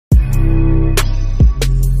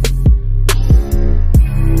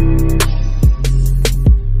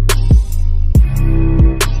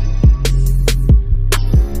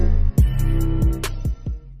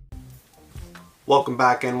Welcome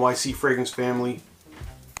back, NYC Fragrance family.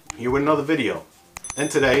 Here with another video.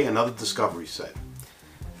 And today, another discovery set.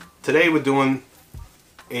 Today we're doing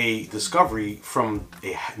a discovery from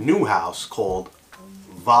a new house called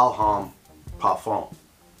Valhom Parfums.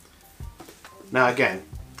 Now again,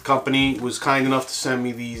 the company was kind enough to send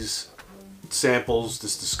me these samples,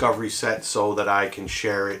 this discovery set, so that I can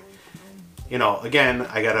share it. You know, again,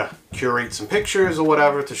 I gotta curate some pictures or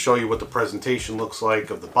whatever to show you what the presentation looks like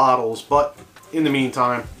of the bottles, but in the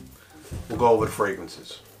meantime, we'll go over the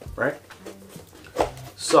fragrances, right?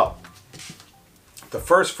 So, the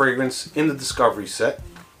first fragrance in the discovery set,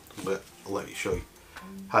 but I'll let you show you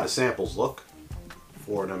how the samples look.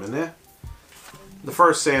 4 of them in there. The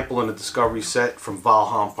first sample in the discovery set from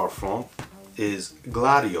Valhom Parfums is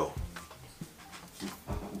Gladio.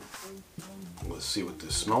 Let's see what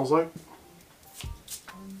this smells like.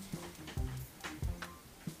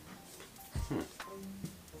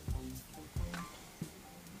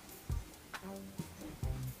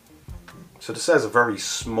 So this has a very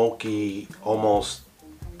smoky, almost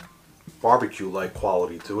barbecue-like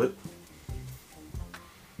quality to it.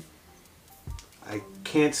 I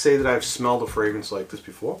can't say that I've smelled a fragrance like this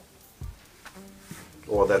before,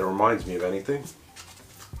 or that it reminds me of anything.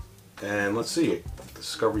 And let's see it. The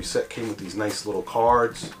discovery set came with these nice little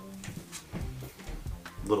cards,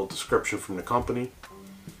 little description from the company.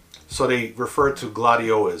 So they refer to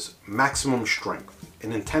Gladio as maximum strength,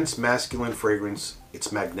 an intense masculine fragrance. It's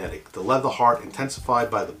magnetic. The leather heart, intensified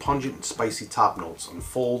by the pungent and spicy top notes,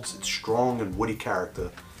 unfolds its strong and woody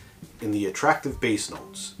character in the attractive base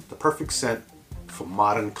notes, the perfect scent for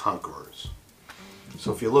modern conquerors.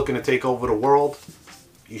 So if you're looking to take over the world,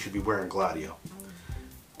 you should be wearing Gladio.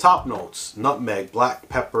 Top notes: nutmeg, black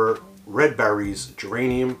pepper, red berries,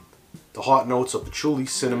 geranium. The heart notes are patchouli,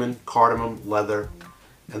 cinnamon, cardamom, leather,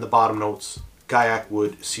 and the bottom notes: gaiac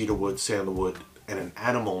wood, cedar wood, sandalwood, and an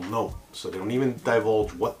animal note. So they don't even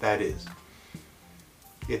divulge what that is.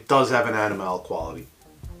 It does have an animal quality.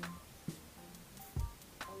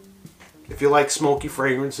 If you like smoky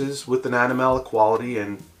fragrances with an animal quality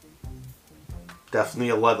and definitely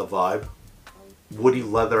a leather vibe, woody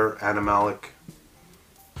leather, animalic,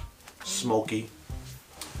 smoky,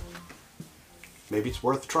 maybe it's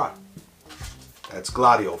worth a try. That's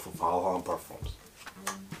Gladio for Valhom Parfums.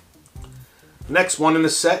 Next one in the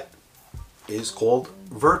set is called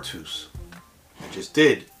Virtus. I just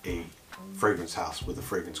did a fragrance house with a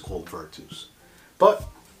fragrance called Virtus, but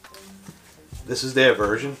this is their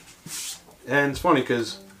version, and it's funny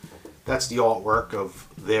because that's the artwork of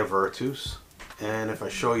their Virtus, and if I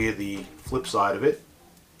show you the flip side of it,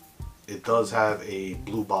 it does have a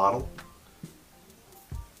blue bottle.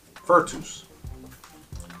 Virtus.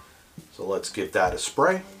 So let's give that a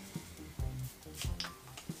spray.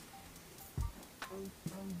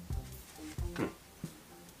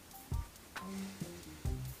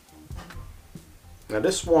 Now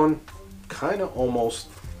this one kind of almost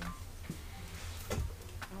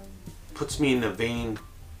puts me in the vein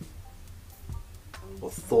or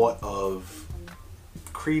thought of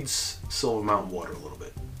Creed's Silver Mountain Water a little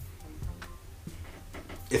bit,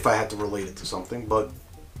 if I had to relate it to something, but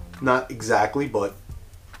not exactly, but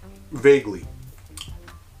vaguely.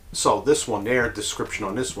 So this one, their description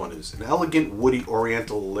on this one is an elegant woody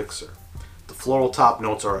oriental elixir. The floral top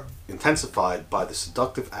notes are intensified by the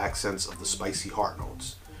seductive accents of the spicy heart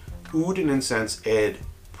notes. Oud and incense add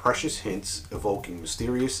precious hints, evoking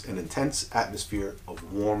mysterious and intense atmosphere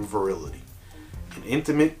of warm virility, an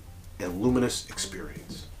intimate and luminous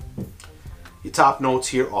experience. Your top notes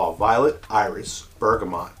here are violet, iris,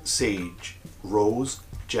 bergamot, sage, rose,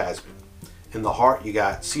 jasmine. In the heart you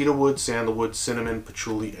got cedarwood, sandalwood, cinnamon,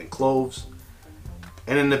 patchouli, and cloves.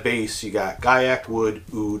 And in the base, you got gaiac wood,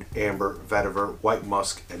 oud, amber, vetiver, white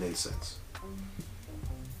musk, and incense.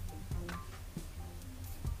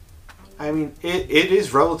 I mean, it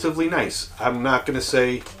is relatively nice. I'm not going to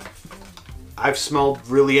say I've smelled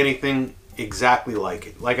really anything exactly like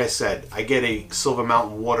it. Like I said, I get a Silver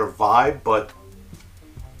Mountain Water vibe, but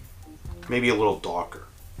maybe a little darker.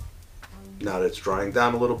 Now that it's drying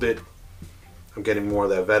down a little bit, I'm getting more of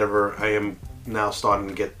that vetiver. I am now starting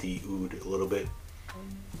to get the oud a little bit.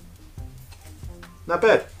 Not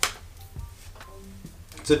bad.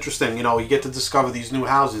 It's interesting, you know, you get to discover these new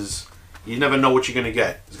houses. You never know what you're going to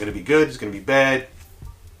get. It's going to be good, it's going to be bad.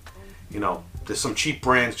 You know, there's some cheap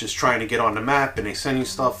brands just trying to get on the map and they send you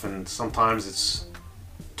stuff, and sometimes it's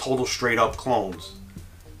total straight up clones.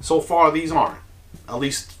 So far these aren't, at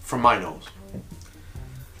least from my nose.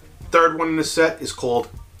 Third one in the set is called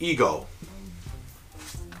Ego.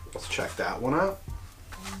 Let's check that one out.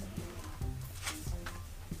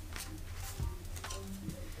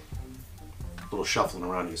 little shuffling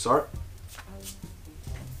around here. Sorry.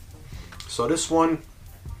 So this one,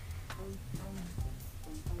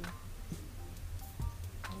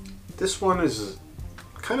 is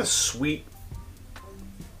kind of sweet.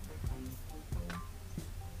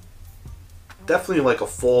 Definitely like a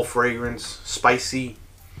fall fragrance, spicy,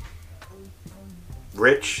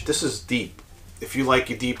 rich. This is deep. If you like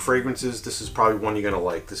your deep fragrances, this is probably one you're gonna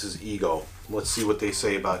like. This is Ego. Let's see what they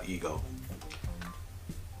say about Ego.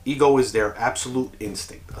 Ego is their absolute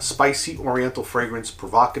instinct. A spicy oriental fragrance,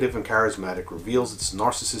 provocative and charismatic, reveals its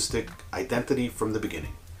narcissistic identity from the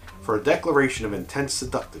beginning. For a declaration of intense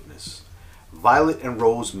seductiveness, violet and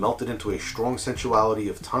rose melted into a strong sensuality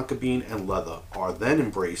of tonka bean and leather are then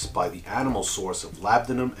embraced by the animal source of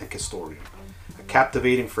labdanum and castoreum. A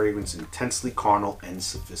captivating fragrance, intensely carnal and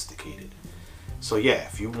sophisticated. So yeah,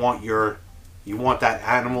 if you want that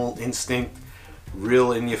animal instinct,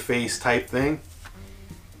 real in your face type thing,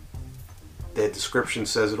 their description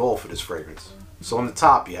says it all for this fragrance. So on the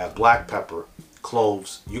top you have black pepper,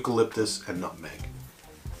 cloves, eucalyptus, and nutmeg.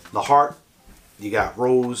 The heart, you got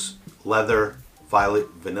rose, leather, violet,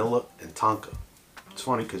 vanilla, and tonka. It's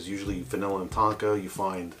funny because usually vanilla and tonka you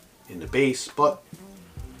find in the base,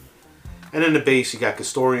 and in the base you got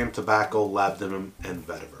castoreum, tobacco, labdanum, and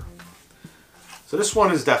vetiver. So this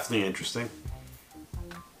one is definitely interesting.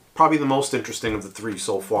 Probably the most interesting of the three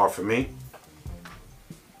so far for me.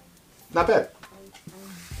 Not bad.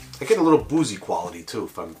 I get a little boozy quality too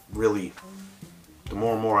if I'm really, the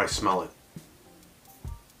more and more I smell it.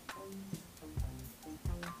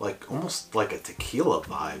 Like almost like a tequila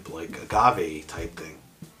vibe, like agave type thing.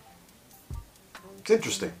 It's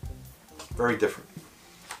interesting. Very different.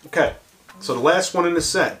 Okay, so the last one in the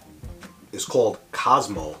set is called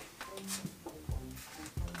Cosmo.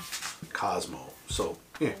 Cosmo. So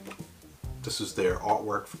yeah, this is their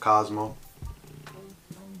artwork for Cosmo.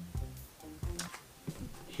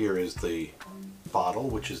 Here is the bottle,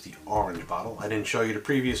 which is the orange bottle. I didn't show you the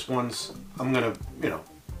previous ones. I'm gonna,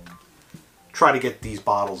 try to get these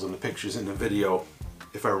bottles and the pictures in the video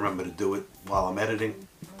if I remember to do it while I'm editing.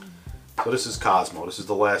 So this is Cosmo. This is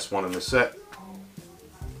the last one in the set.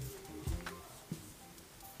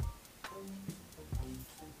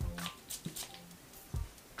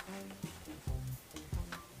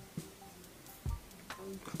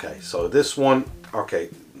 Okay, so this one, okay,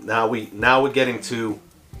 now we're getting to,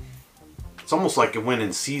 it's almost like it went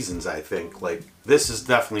in seasons, I think. Like this is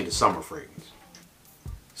definitely the summer fragrance.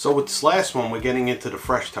 So with this last one, we're getting into the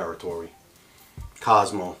fresh territory.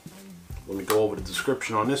 Cosmo. Let me go over the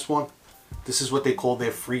description on this one. This is what they call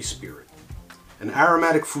their free spirit. An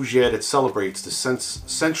aromatic fougere that celebrates the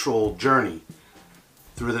sensual journey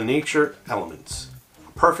through the nature elements.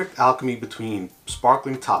 A perfect alchemy between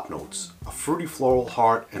sparkling top notes, a fruity floral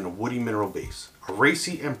heart, and a woody mineral base. A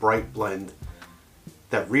racy and bright blend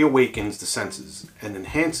that reawakens the senses and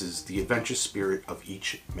enhances the adventurous spirit of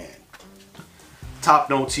each man.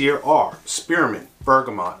 Top notes here are spearmint,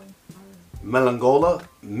 bergamot, melangola,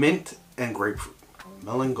 mint, and grapefruit.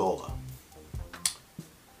 Melangola.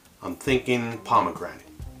 I'm thinking pomegranate.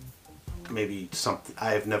 Maybe something,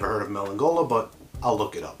 I have never heard of melangola, but I'll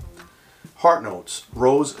look it up. Heart notes,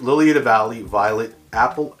 rose, lily of the valley, violet,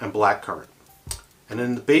 apple, and black currant. And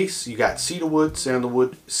in the base, you got cedarwood,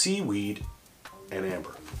 sandalwood, seaweed, and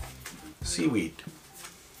amber. Seaweed.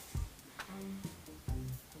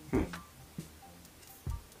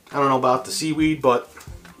 I don't know about the seaweed, but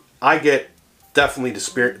I get definitely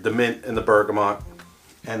the mint and the bergamot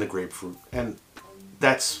and the grapefruit. And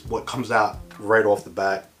that's what comes out right off the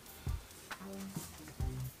bat.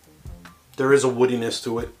 There is a woodiness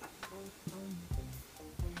to it.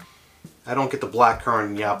 I don't get the black currant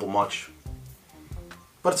and the apple much.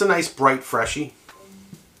 But it's a nice bright freshie.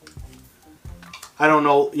 I don't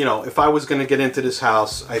know, if I was going to get into this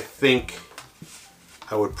house, I think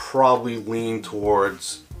I would probably lean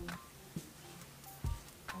towards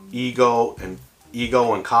Ego and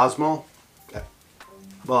Cosmo.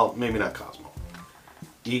 Well, maybe not Cosmo.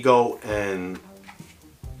 Ego and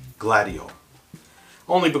Gladio.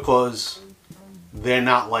 Only because they're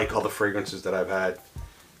not like other fragrances that I've had.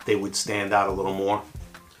 They would stand out a little more.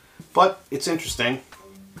 But it's interesting.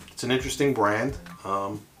 It's an interesting brand.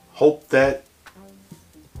 Hope that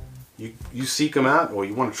you seek them out or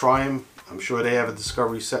you want to try them. I'm sure they have a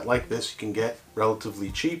discovery set like this you can get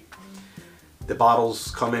relatively cheap. The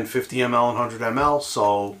bottles come in 50 ml and 100 ml,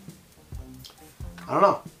 so I don't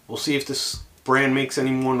know. We'll see if this brand makes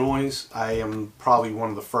any more noise. I am probably one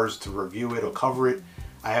of the first to review it or cover it.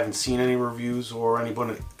 I haven't seen any reviews or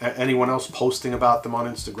anyone else posting about them on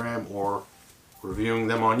Instagram or reviewing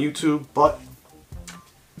them on YouTube, but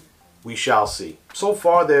we shall see. So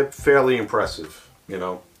far, they're fairly impressive, you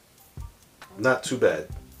know. Not too bad.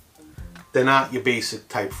 They're not your basic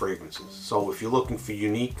type fragrances. So if you're looking for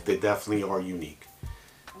unique, they definitely are unique.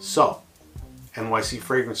 So, NYC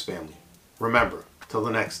Fragrance family, remember, till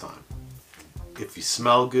the next time, if you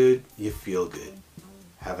smell good, you feel good.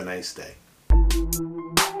 Have a nice day.